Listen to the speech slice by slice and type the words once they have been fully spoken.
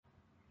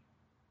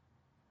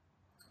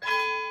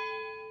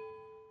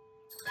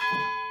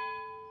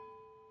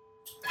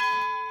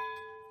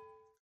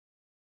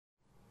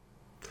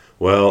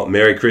Well,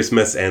 Merry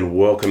Christmas and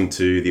welcome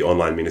to the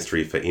online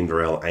ministry for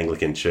Inverell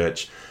Anglican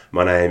Church.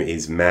 My name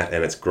is Matt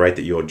and it's great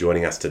that you're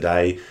joining us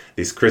today,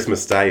 this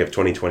Christmas Day of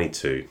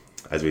 2022,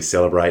 as we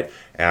celebrate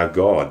our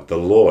God, the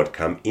Lord,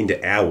 come into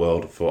our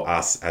world for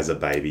us as a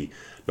baby,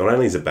 not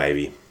only as a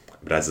baby,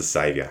 but as a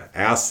Saviour,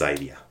 our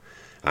Saviour.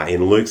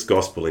 In Luke's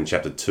Gospel in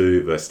chapter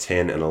 2, verse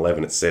 10 and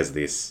 11, it says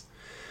this,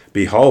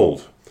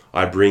 "Behold,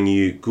 I bring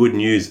you good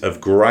news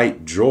of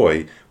great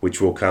joy,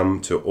 which will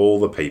come to all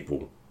the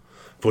people.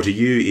 For to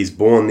you is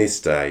born this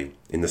day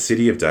in the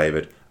city of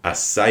David a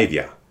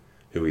Saviour,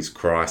 who is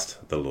Christ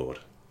the Lord."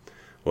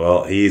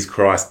 Well, he is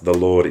Christ the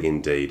Lord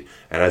indeed.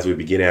 And as we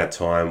begin our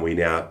time, we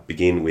now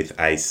begin with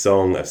a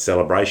song of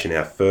celebration,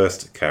 our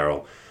first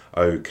carol,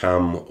 "O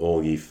Come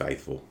All Ye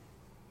Faithful."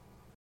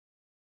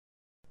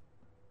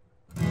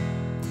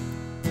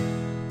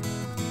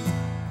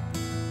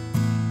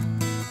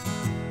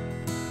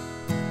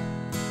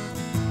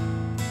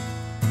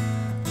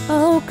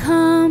 O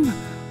come,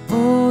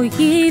 all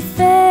ye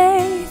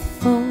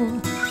faithful,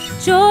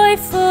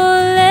 joyful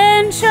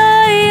and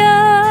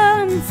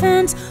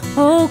triumphant.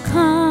 O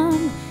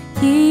come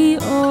ye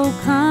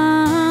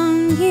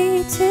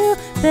to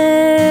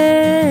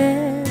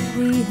Bethlehem.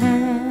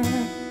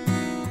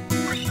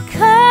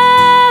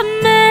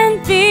 Come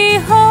and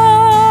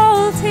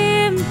behold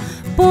him,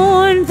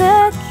 born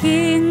the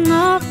King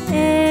of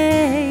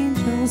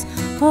angels.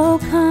 O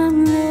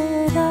come,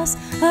 let us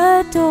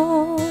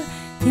adore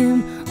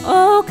him.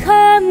 Oh,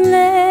 come,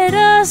 let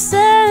us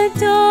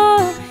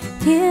adore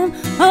him.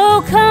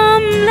 Oh,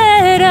 come,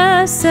 let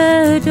us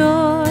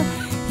adore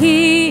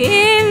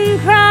him,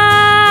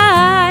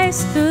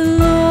 Christ the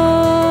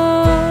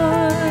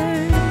Lord.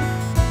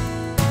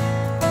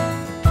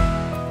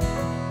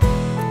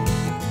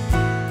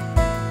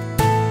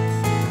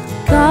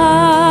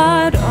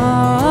 God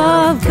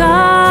of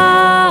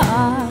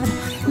God,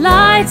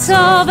 light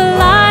of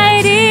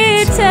light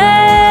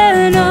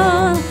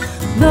eternal,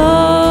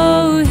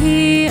 though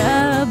he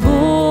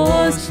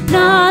abhors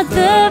not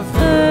the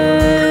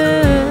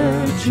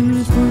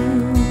virgin's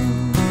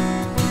womb.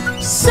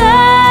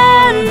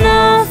 Son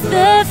of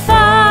the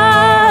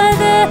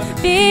Father,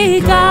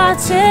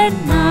 begotten,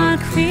 not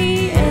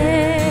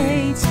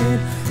created.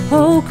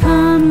 Oh,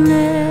 come,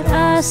 let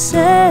us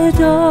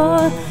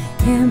adore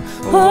him.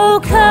 Oh,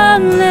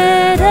 come,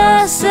 let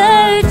us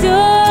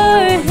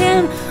adore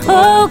him.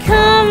 Oh,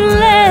 come,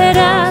 let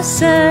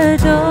us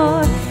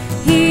adore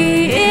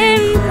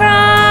him,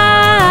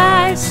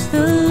 Christ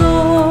the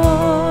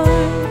Lord.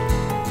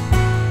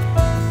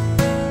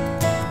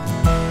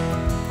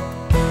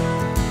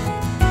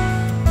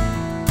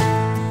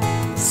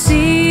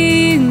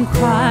 Sing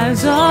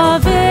choirs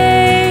of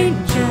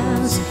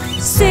angels,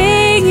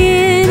 sing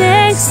in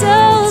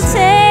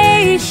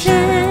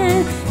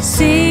exultation.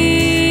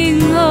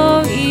 Sing,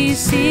 O ye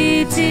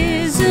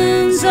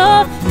citizens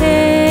of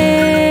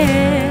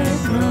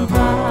heaven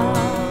above.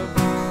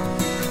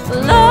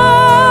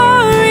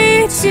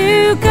 Glory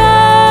to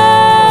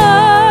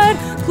God,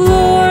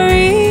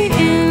 glory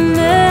in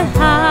the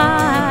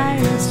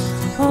highest.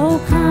 Oh,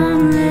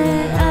 come,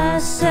 let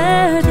us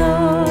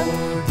adore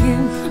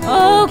him.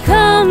 Oh,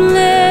 come,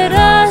 let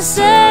us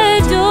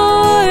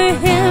adore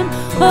him.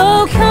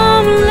 Oh,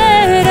 come,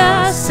 let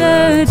us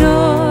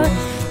adore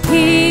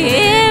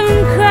him,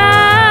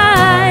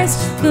 Christ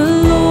the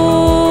Lord.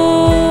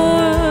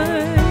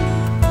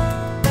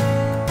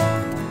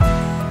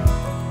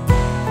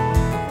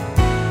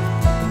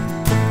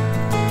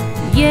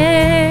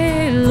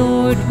 Yea,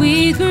 Lord,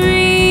 we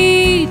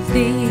greet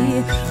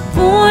thee,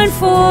 born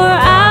for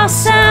our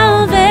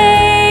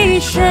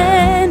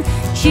salvation.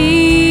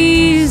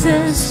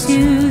 Jesus,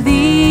 to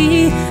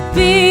thee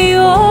be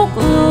all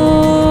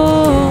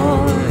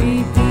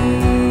glory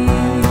be.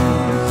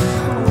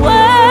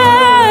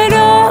 Word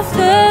of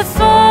the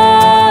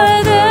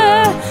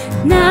Father,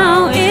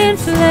 now in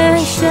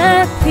flesh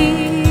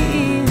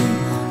appearing.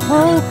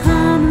 Oh,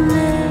 come,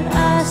 let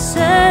us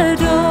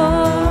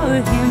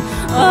adore him.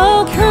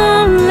 Oh,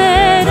 come,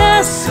 let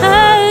us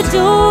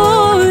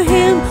adore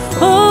him.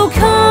 Oh,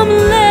 come,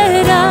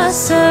 let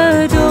us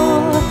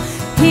adore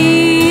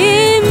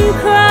him,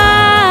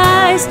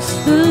 Christ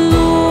the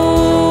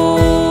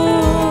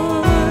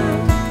Lord.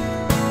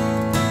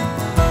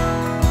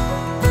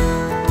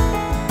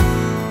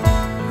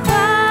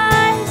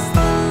 Christ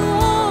the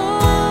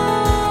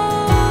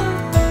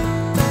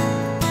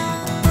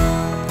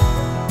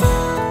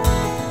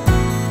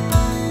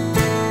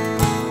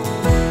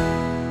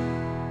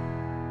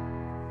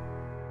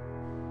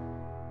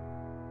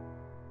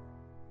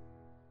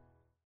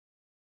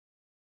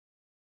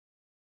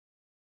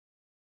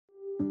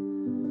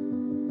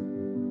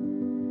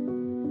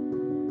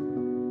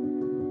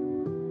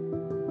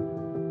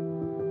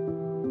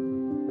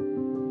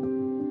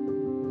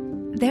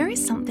There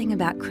is something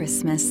about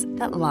Christmas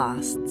that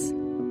lasts,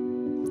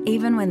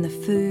 even when the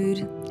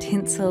food,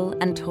 tinsel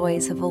and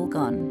toys have all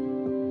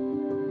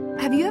gone.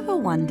 Have you ever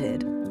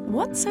wondered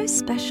what's so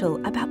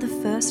special about the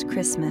first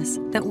Christmas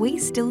that we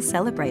still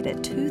celebrate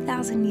it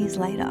 2,000 years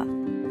later?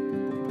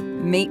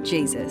 Meet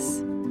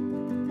Jesus.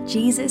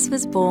 Jesus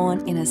was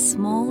born in a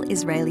small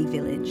Israeli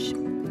village.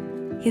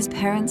 His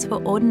parents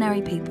were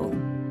ordinary people.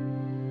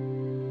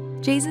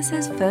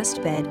 Jesus'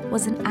 first bed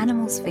was an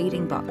animal's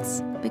feeding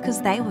box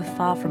because they were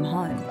far from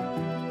home.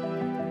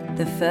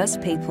 The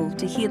first people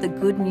to hear the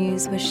good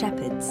news were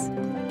shepherds,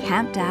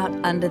 camped out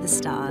under the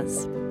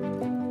stars.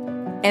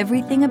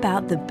 Everything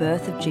about the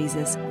birth of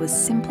Jesus was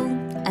simple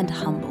and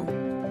humble,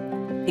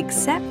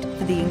 except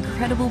for the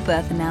incredible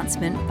birth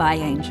announcement by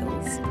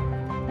angels.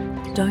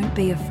 Don't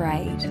be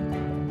afraid.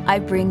 I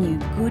bring you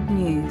good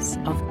news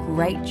of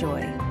great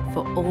joy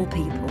for all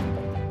people.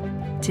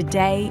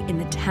 Today, in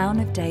the town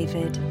of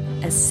David,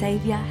 a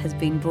Saviour has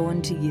been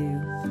born to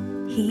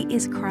you. He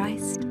is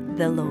Christ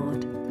the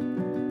Lord.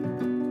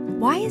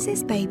 Why is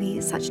this baby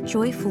such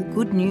joyful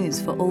good news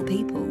for all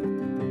people?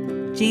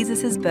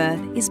 Jesus'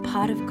 birth is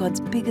part of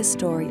God's bigger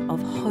story of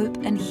hope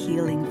and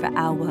healing for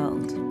our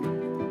world.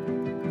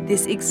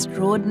 This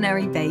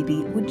extraordinary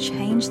baby would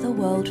change the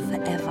world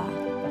forever.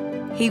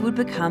 He would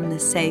become the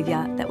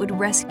Saviour that would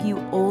rescue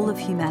all of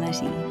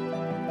humanity.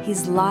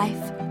 His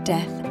life,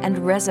 death, and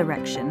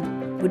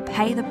resurrection would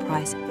pay the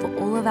price for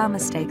all of our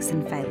mistakes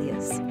and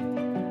failures.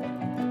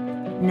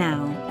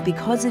 Now,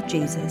 because of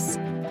Jesus,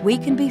 we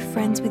can be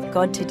friends with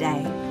God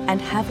today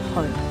and have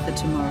hope for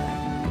tomorrow.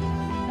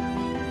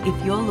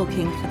 If you're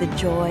looking for the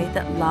joy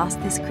that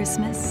lasts this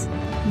Christmas,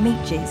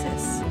 meet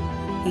Jesus.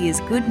 He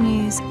is good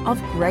news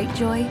of great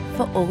joy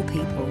for all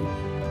people.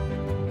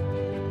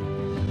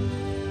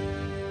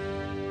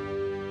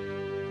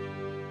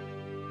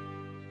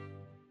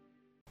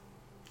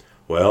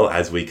 Well,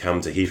 as we come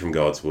to hear from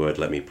God's word,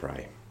 let me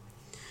pray.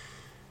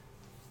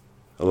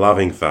 A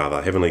loving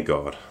Father, Heavenly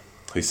God,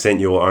 who sent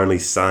your only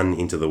Son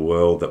into the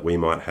world that we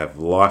might have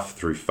life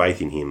through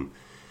faith in him,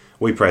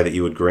 we pray that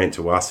you would grant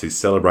to us who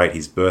celebrate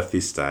his birth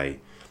this day,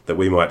 that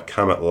we might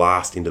come at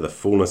last into the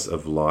fullness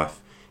of life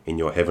in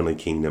your heavenly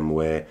kingdom,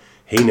 where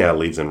he now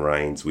lives and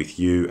reigns with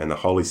you and the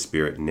Holy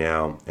Spirit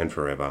now and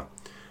forever.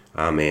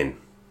 Amen.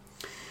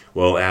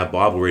 Well, our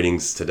Bible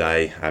readings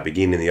today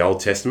begin in the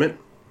Old Testament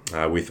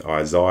with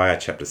Isaiah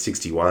chapter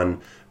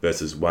 61,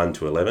 verses 1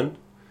 to 11.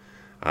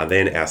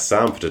 Then our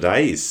psalm for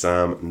today is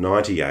Psalm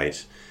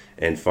 98.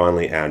 And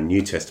finally, our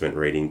New Testament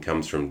reading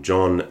comes from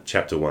John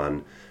chapter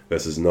 1,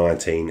 verses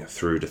 19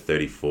 through to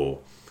 34.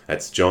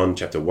 That's John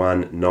chapter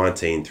 1,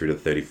 19 through to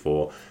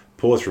 34.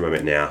 Pause for a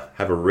moment now,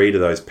 have a read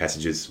of those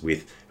passages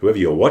with whoever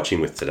you're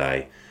watching with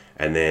today,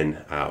 and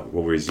then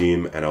we'll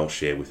resume and I'll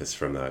share with us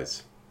from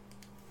those.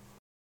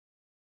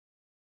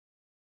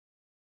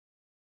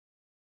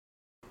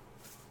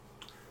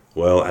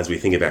 Well, as we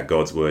think about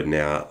God's word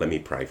now, let me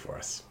pray for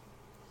us.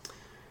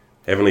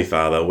 Heavenly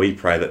Father, we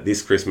pray that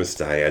this Christmas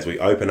day, as we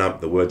open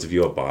up the words of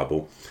your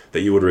Bible,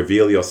 that you would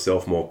reveal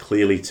yourself more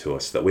clearly to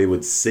us, that we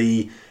would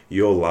see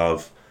your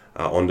love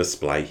on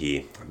display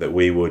here, that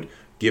we would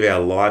give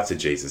our lives to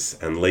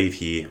Jesus and leave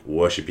here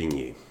worshipping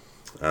you.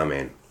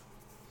 Amen.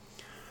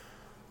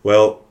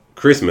 Well,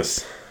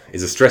 Christmas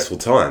is a stressful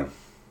time.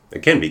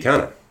 It can be,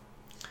 can't it?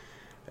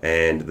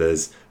 And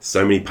there's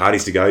so many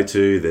parties to go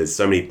to, there's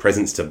so many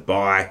presents to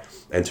buy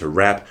and to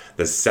wrap,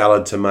 there's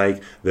salad to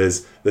make,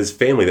 there's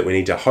family that we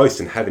need to host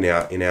and have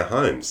in our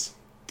homes.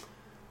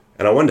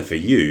 And I wonder for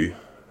you,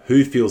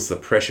 who feels the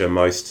pressure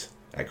most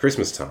at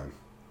Christmas time?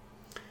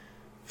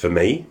 For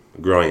me,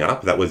 growing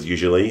up, that was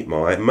usually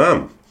my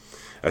mum,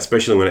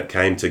 especially when it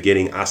came to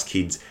getting us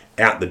kids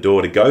out the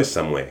door to go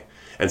somewhere.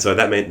 And so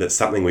that meant that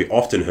something we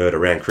often heard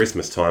around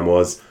Christmas time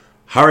was,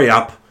 hurry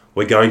up,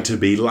 we're going to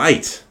be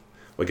late.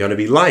 We're going to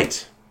be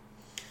late.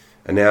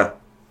 And now,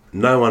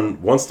 no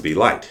one wants to be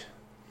late.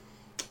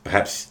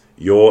 Perhaps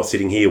you're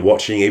sitting here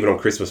watching, even on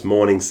Christmas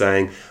morning,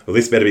 saying, well,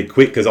 this better be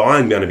quick because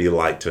I'm going to be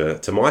late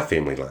to my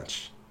family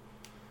lunch.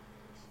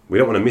 We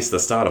don't want to miss the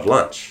start of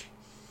lunch.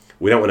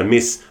 We don't want to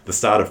miss the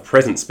start of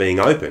presents being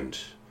opened,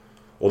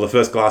 or the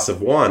first glass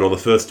of wine, or the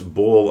first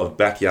ball of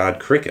backyard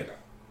cricket.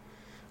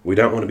 We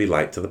don't want to be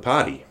late to the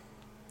party.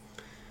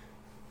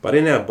 But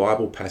in our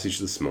Bible passage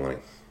this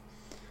morning,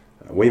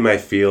 we may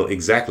feel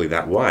exactly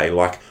that way,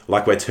 like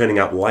we're turning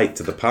up late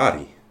to the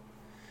party.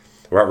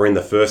 Right, we're in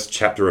the first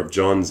chapter of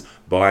John's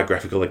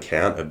biographical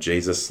account of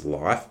Jesus'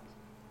 life,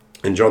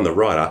 and John the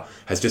writer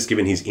has just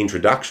given his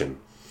introduction.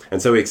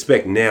 And so we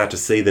expect now to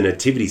see the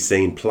nativity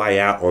scene play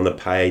out on the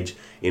page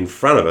in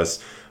front of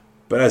us,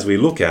 but as we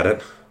look at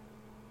it,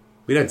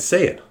 we don't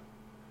see it.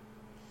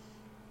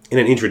 In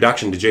an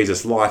introduction to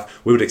Jesus'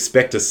 life, we would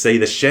expect to see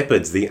the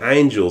shepherds, the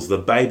angels, the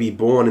baby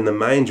born in the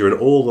manger, and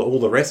all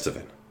the rest of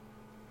it.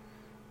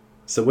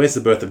 So where's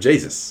the birth of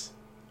Jesus?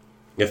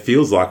 It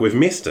feels like we've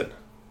missed it.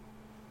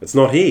 It's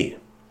not here.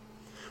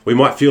 We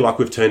might feel like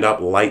we've turned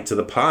up late to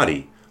the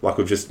party, like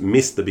we've just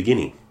missed the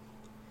beginning.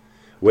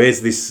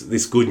 Where's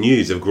this good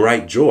news of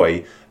great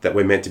joy that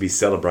we're meant to be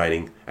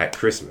celebrating at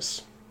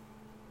Christmas?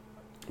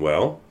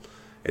 Well,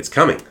 it's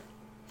coming.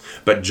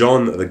 But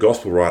John, the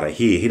gospel writer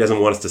here, he doesn't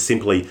want us to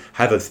simply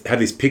have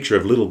this picture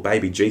of little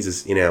baby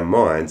Jesus in our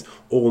minds,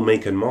 all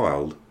meek and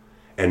mild,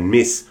 and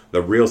miss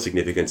the real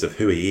significance of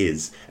who he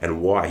is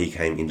and why he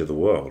came into the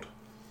world.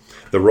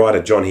 The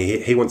writer John,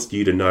 he wants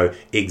you to know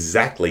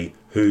exactly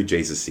who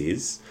Jesus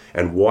is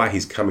and why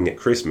his coming at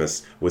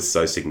Christmas was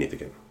so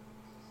significant.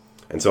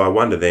 And so I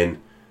wonder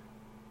then,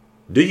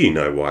 do you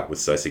know why it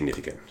was so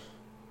significant?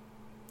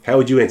 How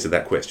would you answer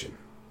that question?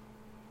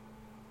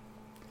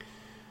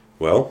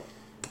 Well,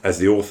 as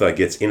the author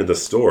gets into the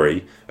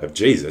story of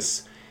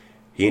Jesus,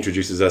 he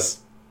introduces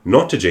us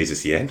not to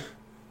Jesus yet,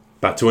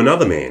 but to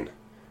another man,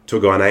 to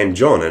a guy named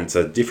John, and it's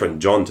a different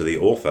John to the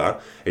author.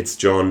 It's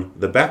John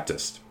the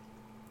Baptist.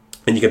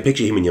 And you can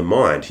picture him in your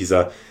mind. He's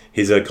a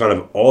kind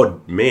of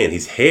odd man.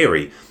 He's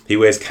hairy. He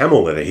wears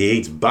camel leather. He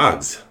eats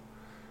bugs.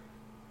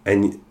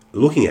 And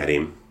looking at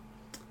him,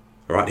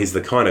 right, he's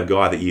the kind of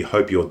guy that you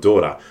hope your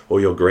daughter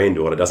or your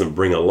granddaughter doesn't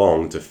bring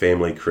along to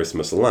family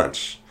Christmas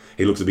lunch.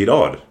 He looks a bit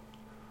odd.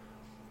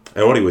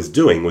 And what he was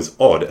doing was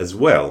odd as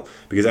well,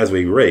 because as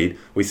we read,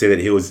 we see that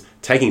he was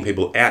taking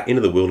people out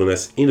into the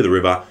wilderness, into the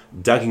river,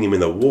 dunking them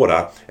in the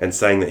water, and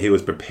saying that he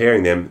was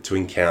preparing them to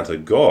encounter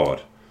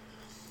God.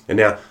 And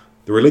now,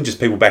 the religious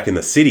people back in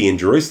the city in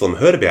Jerusalem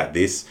heard about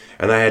this,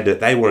 and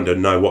they wanted to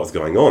know what was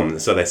going on,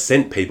 so they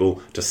sent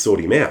people to sort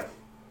him out.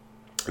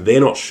 They're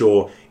not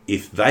sure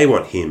if they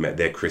want him at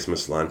their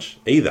Christmas lunch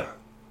either.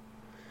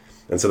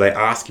 And so they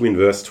ask him in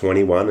verse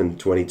 21 and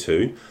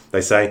 22, they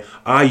say,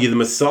 "Are you the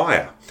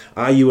Messiah?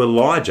 Are you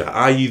Elijah?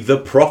 Are you the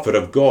prophet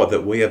of God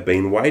that we have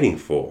been waiting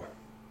for?"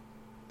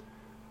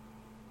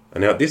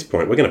 And now at this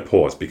point, we're going to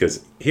pause,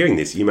 because hearing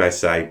this, you may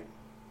say,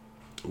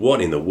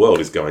 what in the world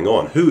is going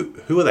on?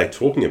 Who are they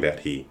talking about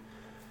here?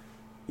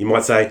 You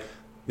might say,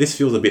 this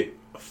feels a bit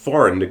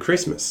foreign to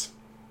Christmas.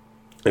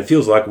 It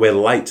feels like we're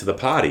late to the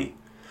party.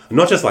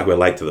 Not just like we're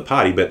late to the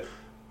party, but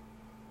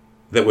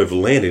that we've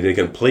landed in a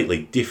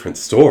completely different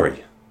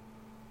story.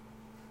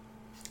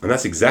 And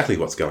that's exactly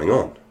what's going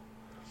on.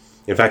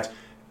 In fact,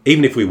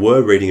 even if we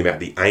were reading about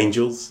the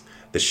angels,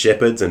 the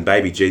shepherds and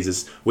baby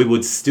Jesus, we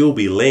would still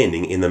be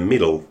landing in the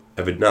middle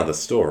of another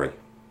story.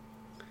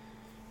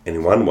 And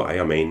in one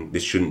way,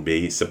 this shouldn't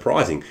be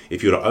surprising.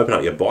 If you were to open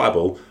up your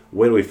Bible,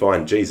 where do we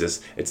find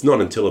Jesus? It's not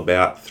until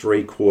about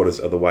 3/4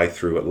 of the way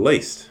through at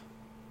least.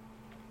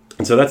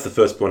 And so that's the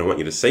first point I want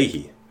you to see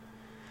here.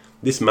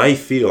 This may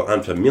feel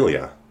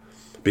unfamiliar,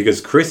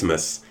 because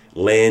Christmas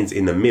lands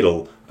in the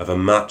middle of a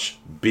much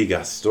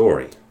bigger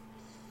story.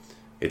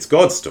 It's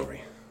God's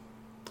story.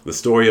 The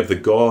story of the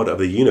God of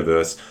the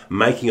universe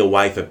making a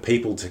way for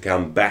people to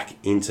come back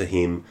into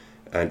him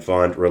and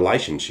find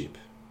relationship.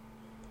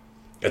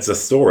 It's a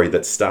story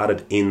that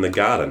started in the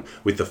garden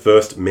with the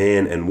first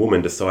man and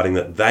woman deciding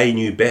that they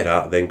knew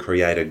better than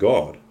Creator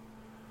God.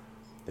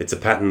 It's a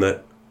pattern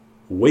that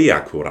we are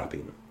caught up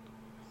in.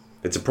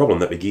 It's a problem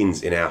that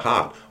begins in our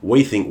heart.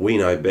 We think we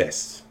know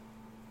best.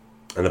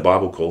 And the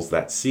Bible calls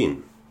that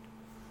sin.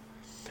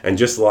 And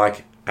just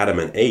like Adam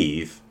and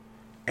Eve,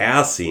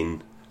 our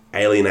sin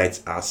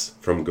alienates us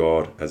from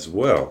God as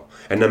well.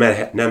 And no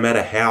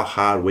matter how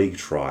hard we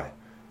try,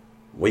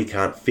 we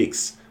can't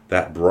fix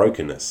that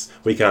brokenness.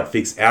 We can't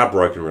fix our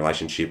broken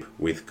relationship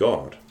with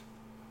God.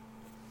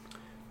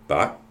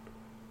 But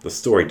the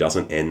story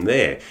doesn't end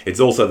there. It's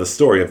also the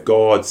story of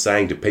God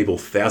saying to people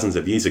thousands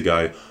of years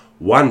ago,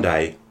 one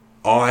day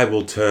I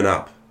will turn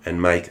up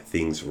and make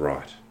things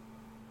right.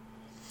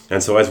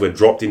 And so as we're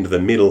dropped into the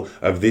middle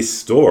of this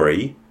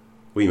story,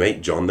 we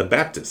meet John the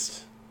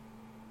Baptist.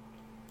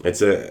 And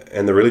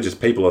the religious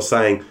people are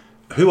saying,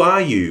 who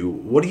are you?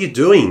 What are you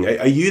doing?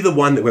 Are you the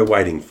one that we're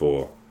waiting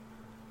for?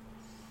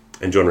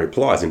 And John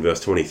replies in verse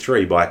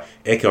 23 by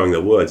echoing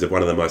the words of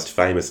one of the most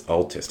famous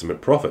Old Testament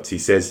prophets. He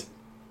says,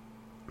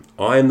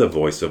 "I am the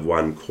voice of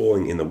one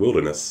calling in the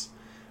wilderness,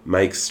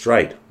 make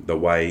straight the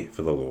way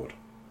for the Lord."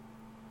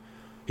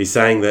 He's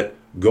saying that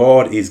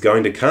God is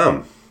going to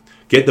come.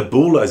 Get the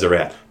bulldozer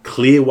out.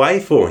 Clear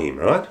way for him,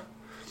 right?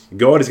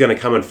 God is going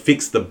to come and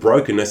fix the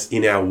brokenness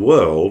in our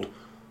world.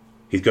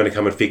 He's going to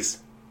come and fix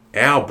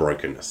our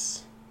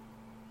brokenness.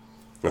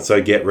 And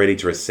so get ready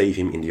to receive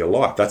him into your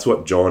life. That's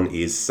what John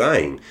is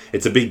saying.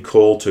 It's a big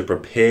call to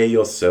prepare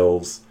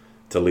yourselves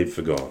to live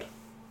for God.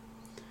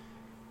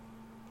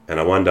 And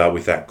I wonder,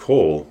 with that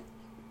call,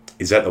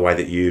 is that the way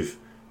that you've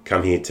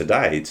come here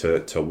today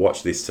to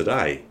watch this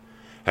today?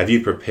 Have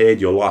you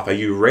prepared your life? Are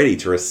you ready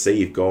to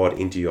receive God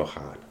into your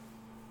heart?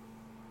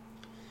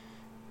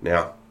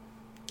 Now,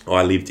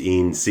 I lived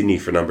in Sydney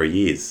for a number of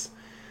years,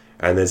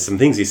 and there's some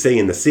things you see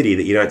in the city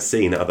that you don't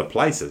see in other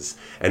places.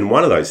 And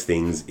one of those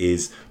things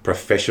is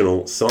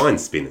professional sign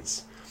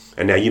spinners.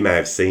 And now you may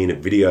have seen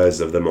videos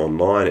of them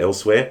online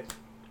elsewhere.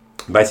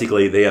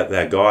 Basically,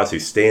 they're guys who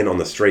stand on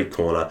the street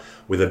corner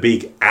with a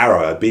big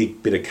arrow, a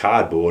big bit of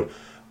cardboard,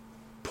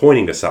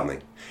 pointing to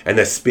something. And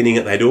they're spinning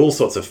it. They do all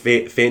sorts of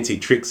fancy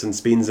tricks and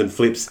spins and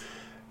flips,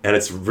 and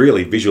it's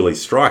really visually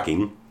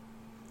striking.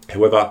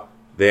 However,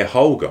 their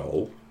whole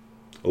goal,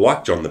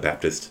 like John the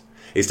Baptist,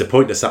 is to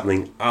point to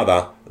something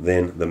other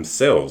than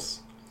themselves.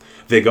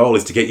 Their goal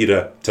is to get you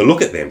to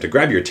look at them, to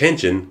grab your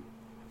attention,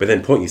 but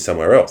then point you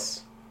somewhere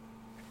else.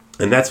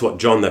 And that's what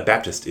John the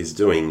Baptist is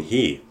doing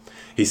here.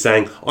 He's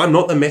saying, I'm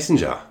not the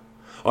messenger.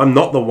 I'm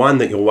not the one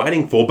that you're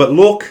waiting for, but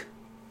look,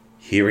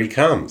 here he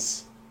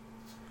comes.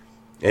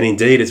 And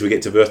indeed, as we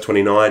get to verse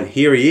 29,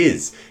 here he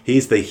is.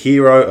 He's the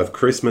hero of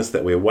Christmas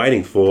that we're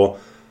waiting for.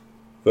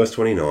 Verse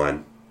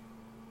 29,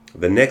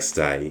 the next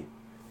day,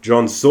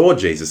 John saw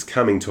Jesus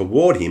coming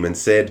toward him and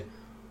said,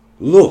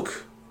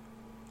 "Look,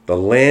 the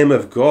Lamb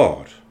of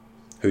God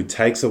who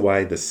takes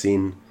away the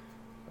sin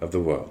of the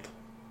world."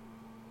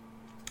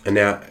 And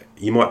now,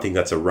 you might think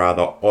that's a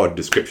rather odd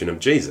description of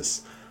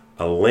Jesus.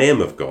 A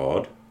Lamb of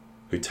God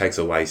who takes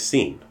away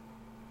sin.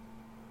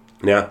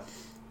 Now,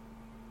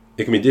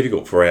 it can be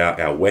difficult for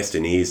our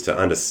Western ears to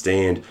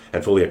understand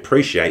and fully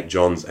appreciate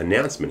John's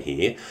announcement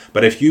here,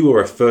 but if you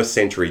were a first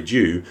century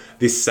Jew,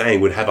 this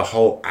saying would have a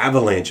whole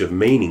avalanche of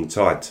meaning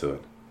tied to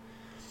it.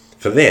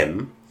 For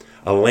them,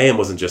 a lamb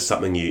wasn't just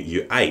something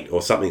you ate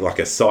or something like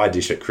a side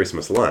dish at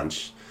Christmas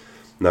lunch.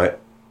 No,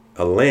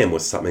 a lamb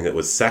was something that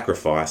was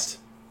sacrificed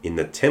in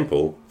the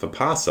temple for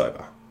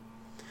Passover.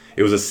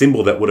 It was a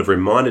symbol that would have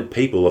reminded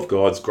people of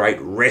God's great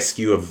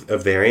rescue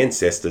of their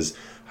ancestors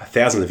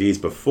thousands of years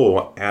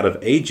before out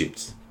of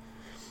Egypt.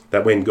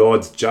 That when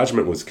God's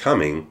judgment was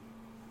coming,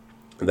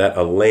 that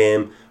a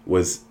lamb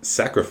was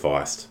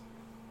sacrificed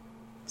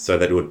so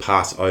that it would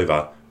pass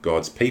over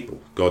God's people.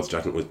 God's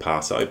judgment would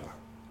pass over.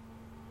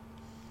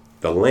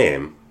 The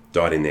lamb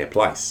died in their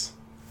place.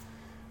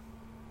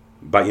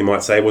 But you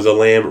might say, was a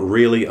lamb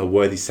really a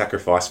worthy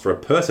sacrifice for a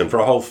person, for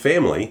a whole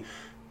family?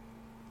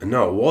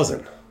 No, it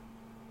wasn't.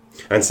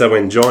 And so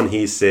when John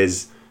here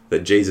says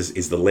that Jesus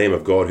is the Lamb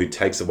of God who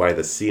takes away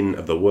the sin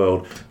of the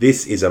world,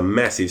 this is a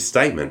massive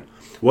statement.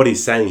 What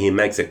he's saying here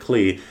makes it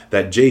clear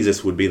that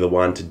Jesus would be the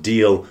one to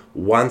deal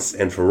once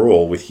and for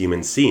all with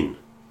human sin.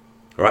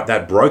 Right?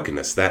 That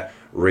brokenness, that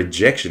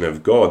rejection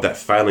of God, that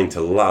failing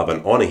to love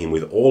and honour him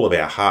with all of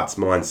our hearts,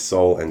 minds,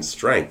 soul and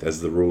strength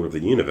as the ruler of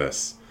the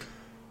universe.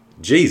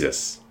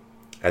 Jesus,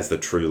 as the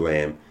true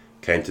Lamb,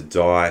 came to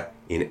die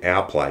in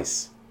our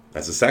place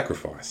as a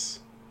sacrifice.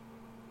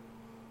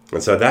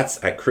 And so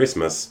that's at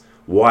Christmas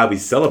why we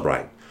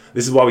celebrate.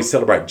 This is why we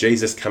celebrate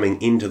Jesus coming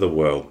into the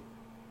world,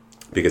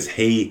 because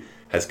he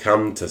has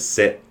come to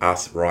set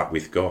us right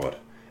with God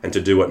and to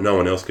do what no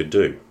one else could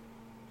do.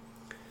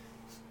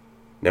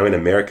 Now in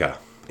America,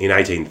 in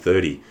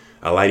 1830,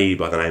 a lady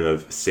by the name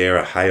of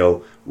Sarah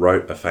Hale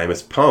wrote a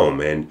famous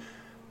poem, and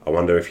I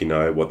wonder if you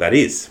know what that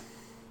is.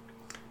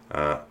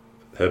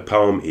 Her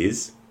poem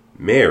is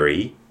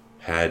 "Mary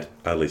Had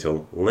a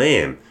Little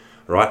Lamb."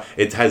 Right?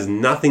 It has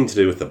nothing to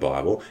do with the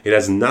Bible. It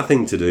has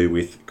nothing to do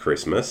with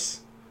Christmas.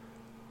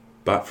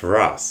 But for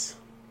us,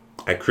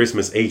 at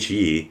Christmas each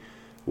year,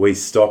 we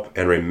stop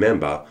and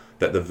remember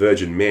that the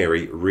Virgin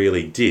Mary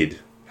really did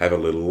have a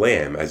little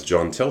lamb, as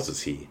John tells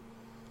us here.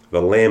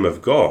 The Lamb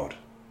of God.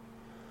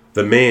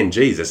 The man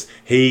Jesus,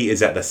 he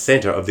is at the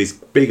centre of this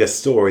bigger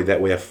story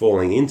that we are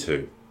falling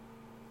into.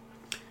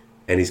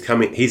 And his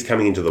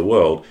coming into the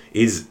world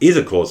is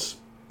a cause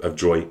of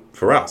joy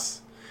for us.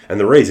 And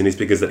the reason is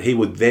because that he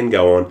would then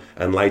go on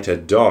and later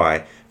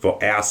die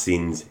for our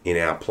sins in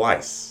our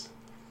place.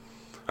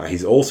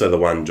 He's also the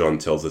one, John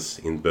tells us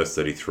in verse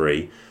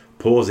 33,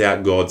 pours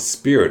out God's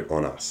Spirit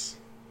on us.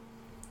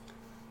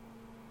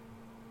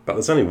 But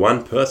there's only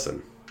one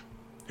person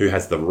who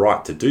has the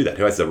right to do that,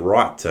 who has the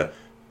right to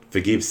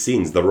forgive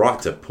sins, the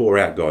right to pour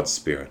out God's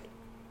Spirit.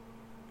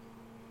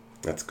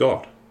 That's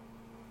God.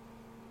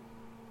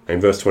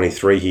 In verse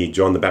 23 here,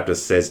 John the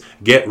Baptist says,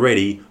 "Get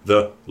ready,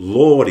 the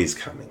Lord is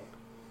coming."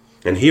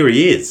 And here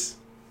he is.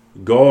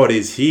 God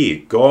is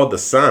here. God the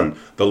Son,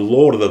 the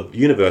Lord of the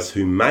universe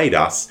who made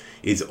us,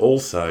 is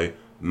also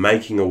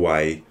making a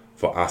way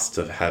for us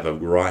to have a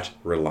right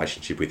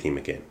relationship with him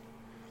again.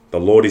 The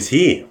Lord is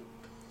here.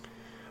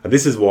 And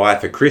this is why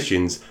for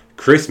Christians,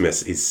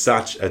 Christmas is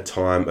such a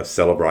time of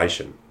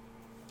celebration.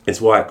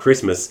 It's why at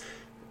Christmas,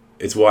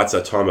 it's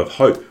a time of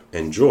hope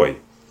and joy.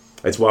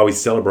 It's why we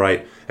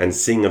celebrate and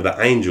sing of the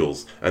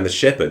angels and the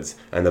shepherds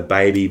and the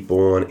baby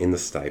born in the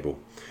stable.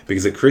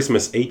 Because at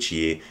Christmas each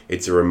year,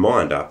 it's a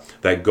reminder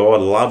that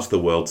God loves the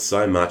world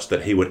so much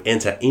that he would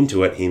enter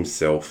into it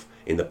himself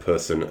in the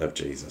person of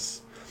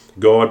Jesus.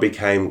 God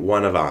became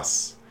one of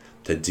us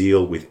to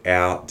deal with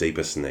our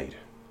deepest need.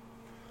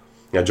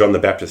 Now, John the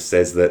Baptist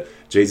says that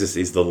Jesus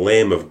is the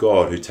Lamb of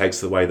God who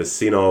takes away the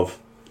sin of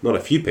not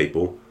a few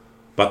people,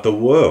 but the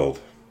world.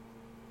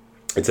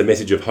 It's a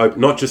message of hope,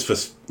 not just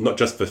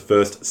for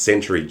first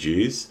century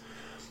Jews.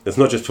 It's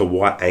not just for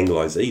white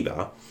Anglos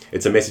either.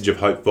 It's a message of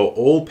hope for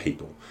all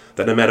people.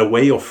 That no matter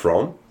where you're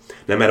from,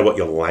 no matter what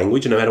your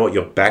language, no matter what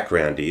your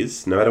background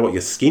is, no matter what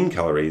your skin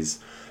colour is,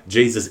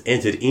 Jesus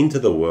entered into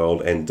the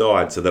world and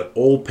died so that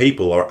all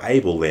people are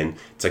able then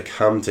to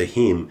come to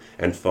him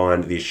and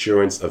find the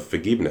assurance of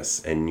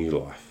forgiveness and new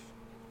life.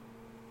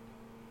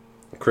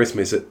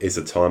 Christmas is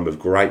a time of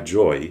great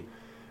joy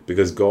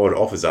because God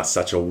offers us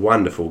such a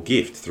wonderful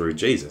gift through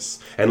Jesus.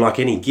 And like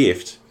any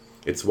gift,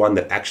 it's one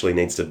that actually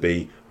needs to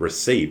be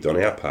received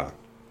on our part.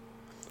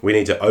 We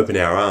need to open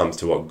our arms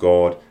to what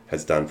God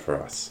has done for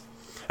us.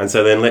 And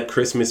so then let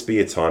Christmas be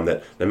a time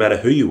that no matter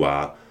who you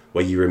are,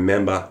 where you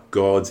remember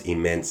God's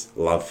immense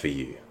love for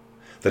you.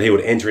 That he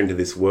would enter into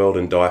this world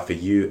and die for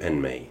you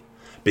and me.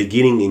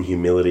 Beginning in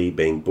humility,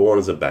 being born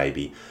as a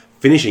baby,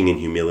 finishing in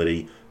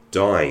humility,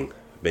 dying,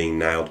 being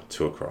nailed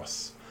to a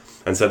cross.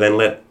 And so then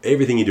let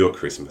everything you do at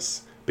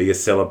Christmas be a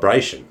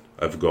celebration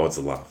of God's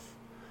love.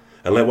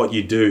 And let what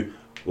you do,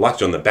 like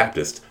John the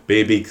Baptist,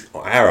 be a big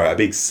arrow, a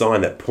big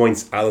sign that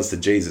points others to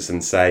Jesus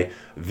and say,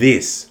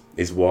 this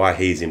is why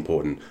he's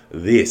important.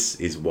 This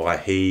is why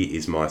he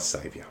is my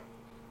saviour.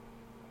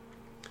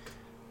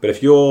 But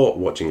if you're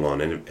watching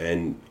on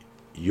and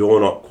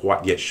you're not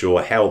quite yet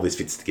sure how this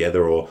fits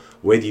together or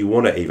whether you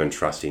want to even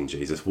trust in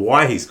Jesus,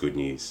 why he's good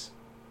news,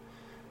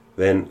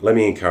 then let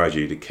me encourage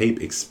you to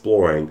keep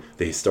exploring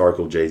the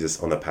historical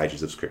Jesus on the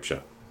pages of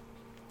Scripture.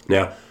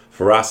 Now,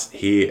 for us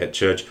here at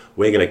church,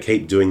 we're going to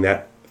keep doing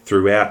that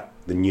throughout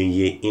the new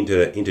year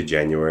into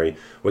January.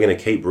 We're going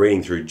to keep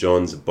reading through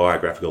John's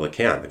biographical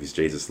account of his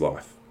Jesus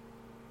life.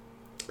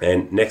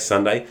 And next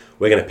Sunday,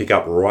 we're going to pick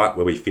up right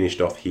where we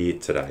finished off here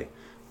today.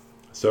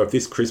 So if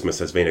this Christmas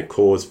has been a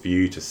cause for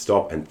you to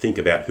stop and think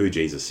about who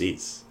Jesus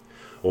is,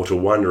 or to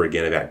wonder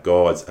again about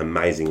God's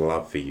amazing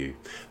love for you,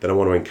 then I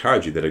want to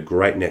encourage you that a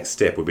great next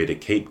step would be to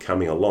keep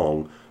coming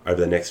along over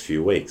the next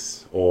few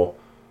weeks, or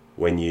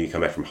when you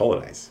come back from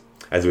holidays,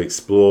 as we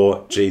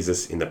explore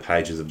Jesus in the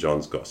pages of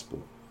John's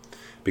Gospel.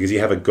 Because you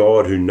have a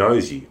God who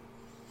knows you,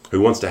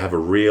 who wants to have a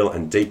real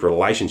and deep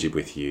relationship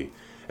with you,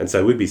 and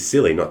so we'd be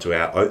silly not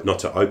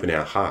to open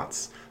our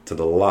hearts to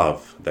the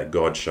love that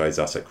God shows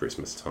us at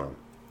Christmas time.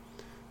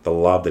 The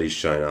love that he's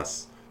shown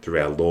us through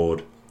our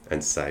Lord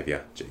and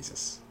Saviour,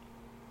 Jesus.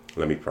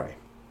 Let me pray.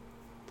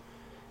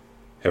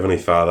 Heavenly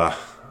Father,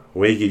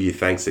 we give you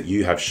thanks that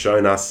you have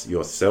shown us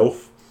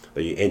yourself,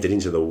 that you entered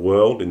into the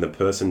world in the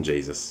person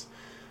Jesus.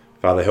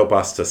 Father, help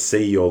us to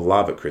see your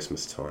love at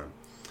Christmas time.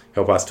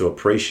 Help us to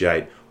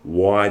appreciate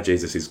why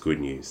Jesus is good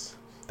news,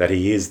 that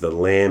he is the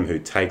Lamb who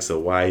takes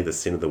away the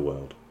sin of the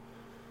world.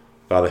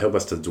 Father, help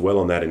us to dwell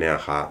on that in our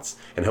hearts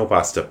and help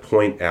us to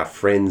point our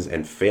friends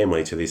and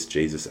family to this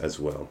Jesus as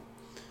well.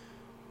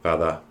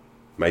 Father,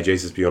 may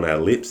Jesus be on our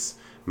lips,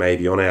 may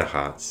he be on our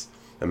hearts,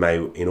 and may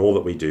in all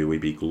that we do we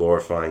be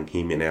glorifying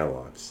him in our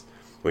lives.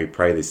 We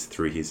pray this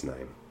through his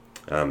name.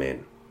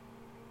 Amen.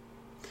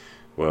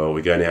 Well,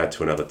 we go now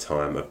to another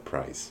time of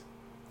praise.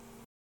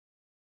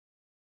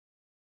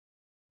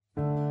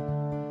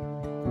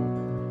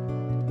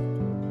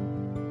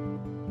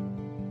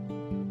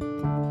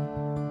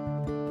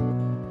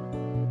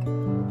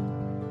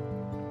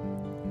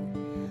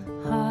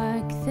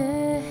 Hark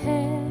the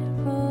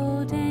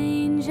herald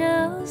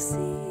angels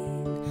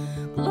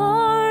sing,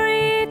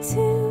 glory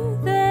to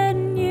the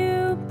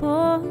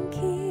newborn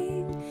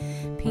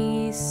King,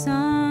 peace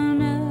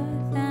on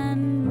earth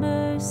and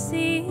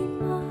mercy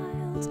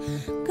mild,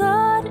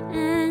 God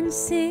and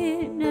sin.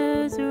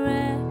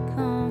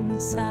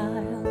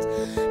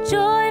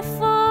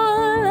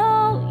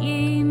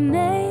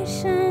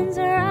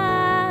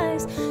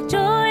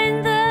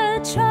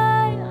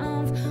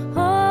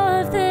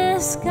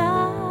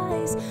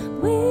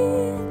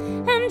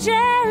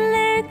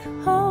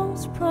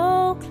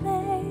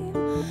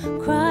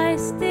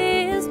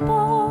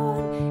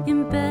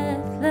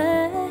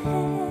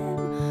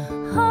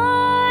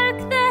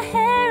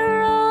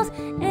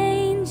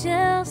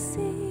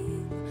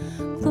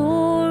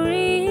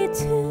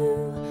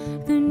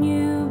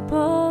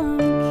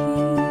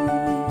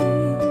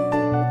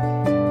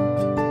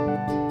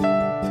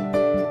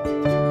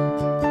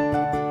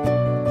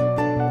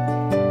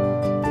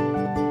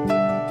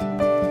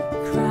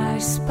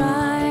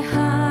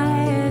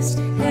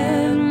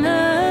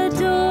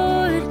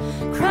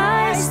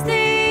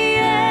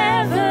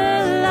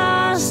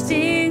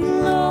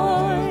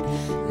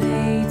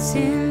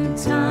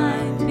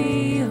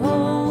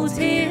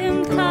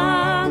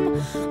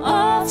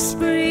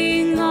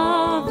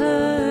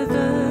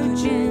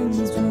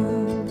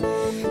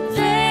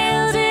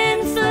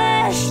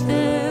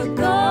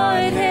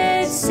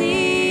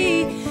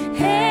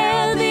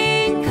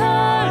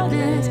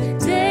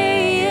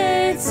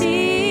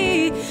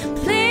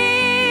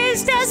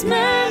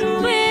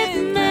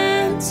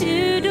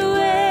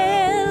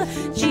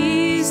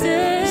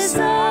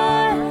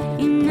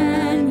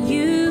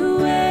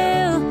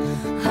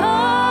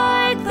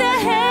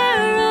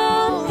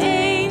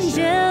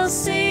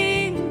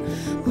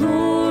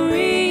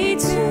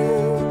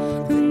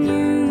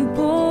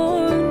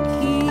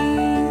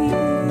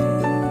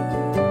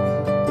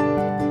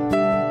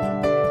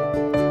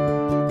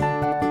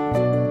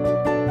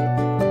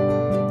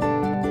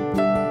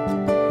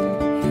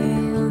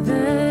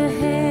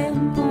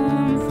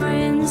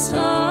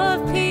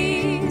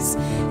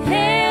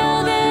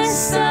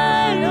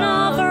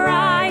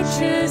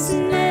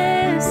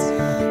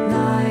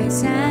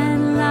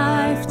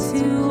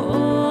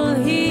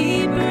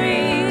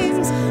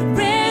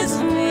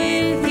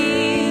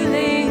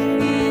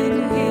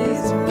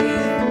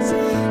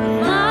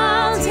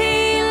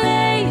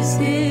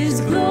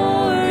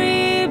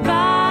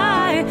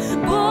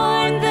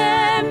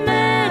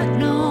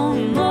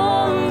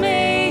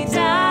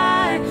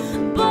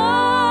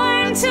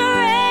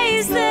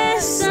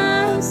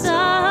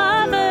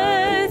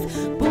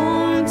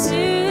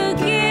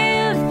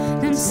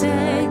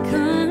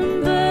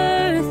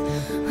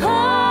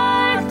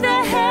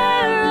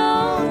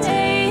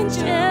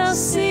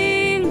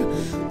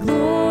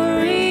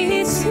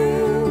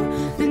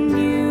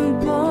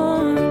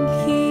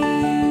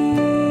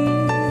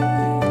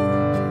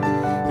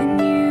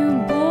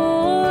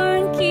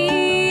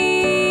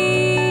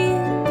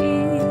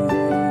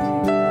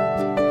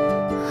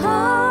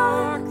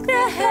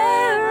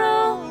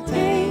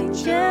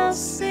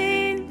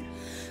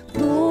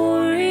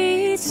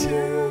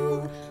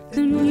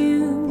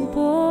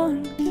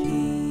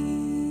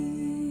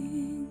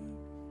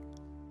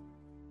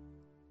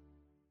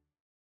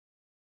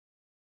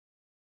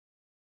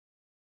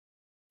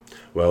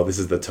 Well, this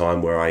is the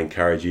time where I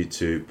encourage you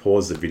to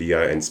pause the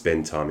video and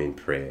spend time in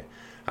prayer.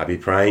 Be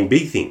praying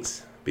big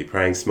things, be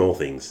praying small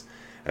things.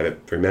 And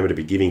remember to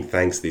be giving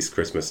thanks this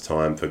Christmas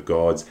time for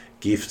God's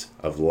gift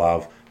of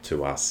love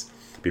to us.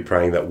 Be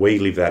praying that we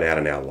live that out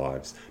in our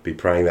lives. Be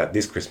praying that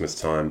this Christmas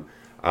time,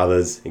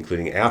 others,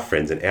 including our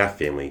friends and our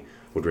family,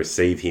 would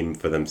receive him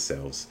for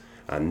themselves.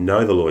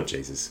 Know the Lord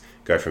Jesus,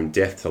 go from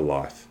death to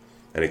life,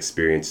 and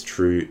experience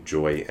true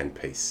joy and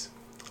peace.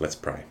 Let's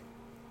pray.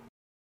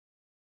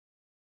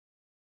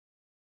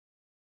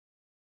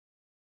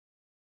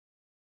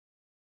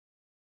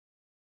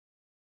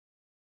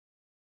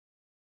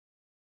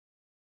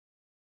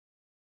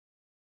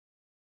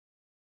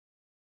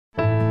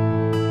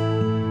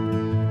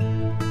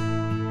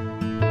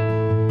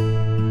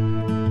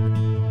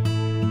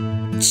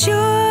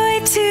 Joy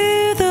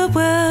to the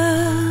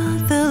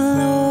world, the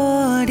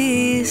Lord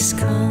is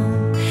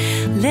come.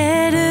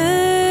 Let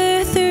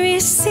earth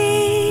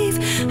receive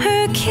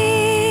her King.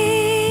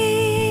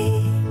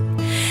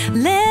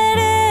 Let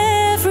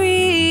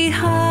every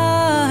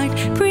heart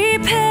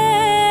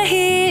prepare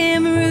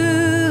him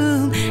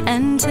room,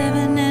 and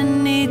heaven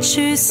and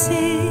nature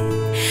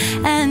sing,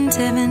 and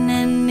heaven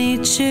and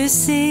nature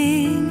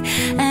sing,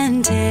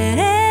 and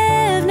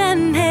heaven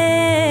and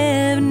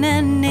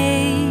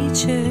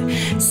nature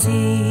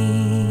sing.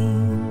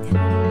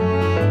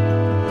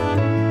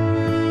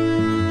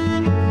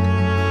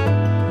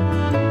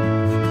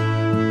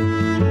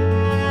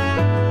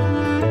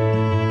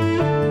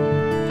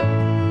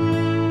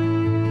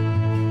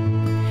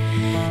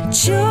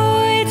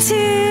 Joy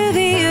to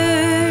the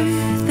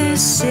earth, the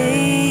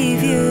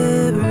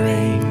Savior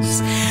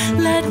reigns.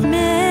 Let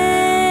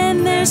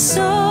men their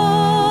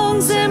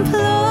songs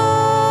employ,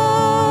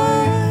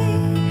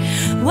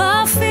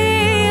 while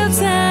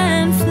fields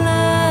and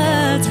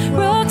floods,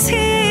 rocks,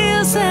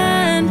 hills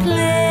and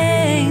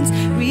plains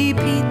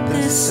repeat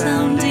the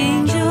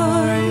sounding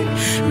joy,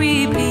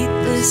 repeat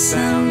the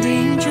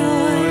sounding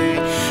joy,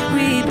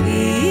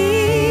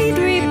 repeat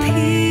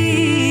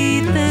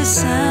the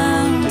sounding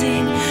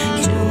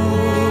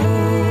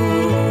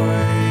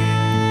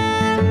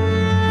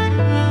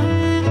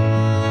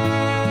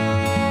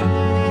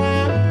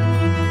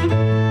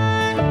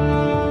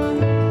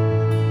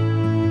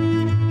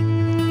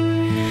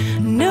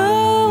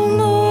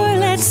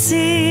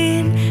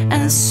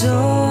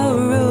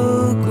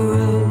sorrow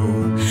grow,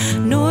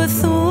 nor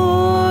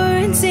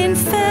thorns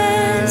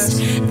infest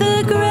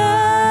the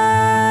ground.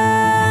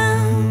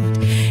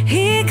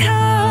 He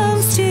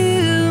comes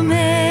to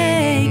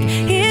make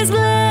his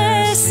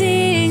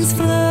blessings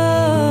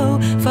flow,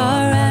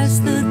 far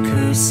as the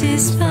curse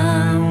is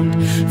found,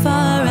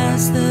 far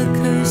as the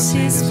curse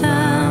is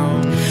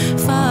found,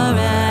 far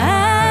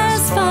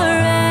as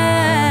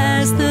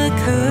the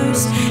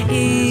curse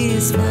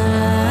is found.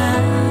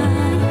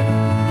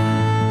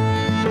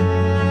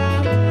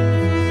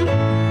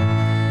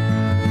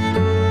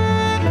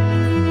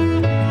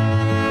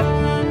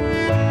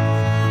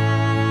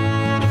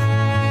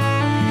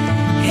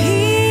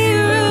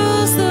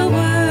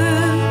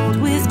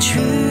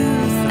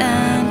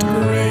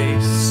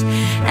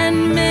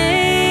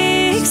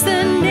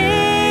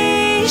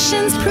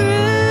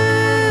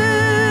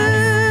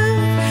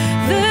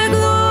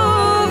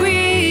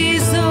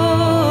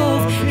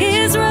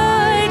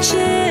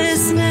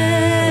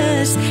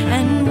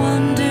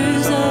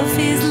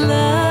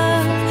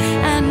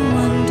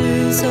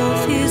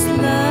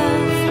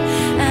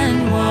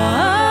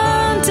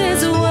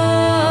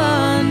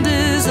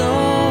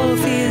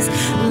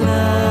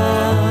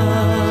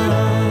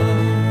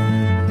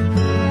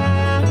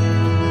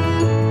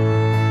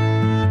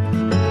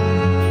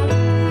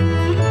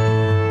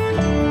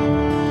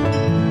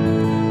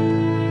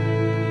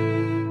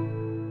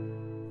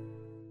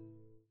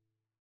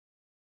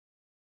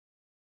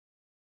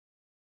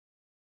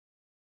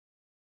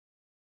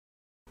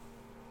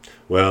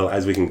 Well,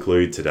 as we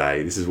conclude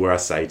today, this is where I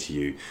say to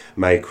you,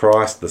 may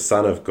Christ, the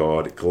Son of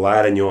God,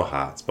 gladden your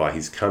hearts by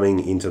his coming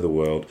into the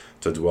world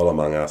to dwell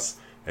among us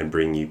and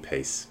bring you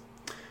peace.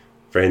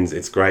 Friends,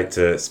 it's great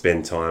to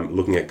spend time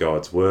looking at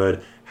God's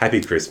Word.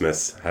 Happy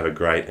Christmas. Have a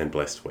great and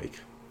blessed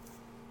week.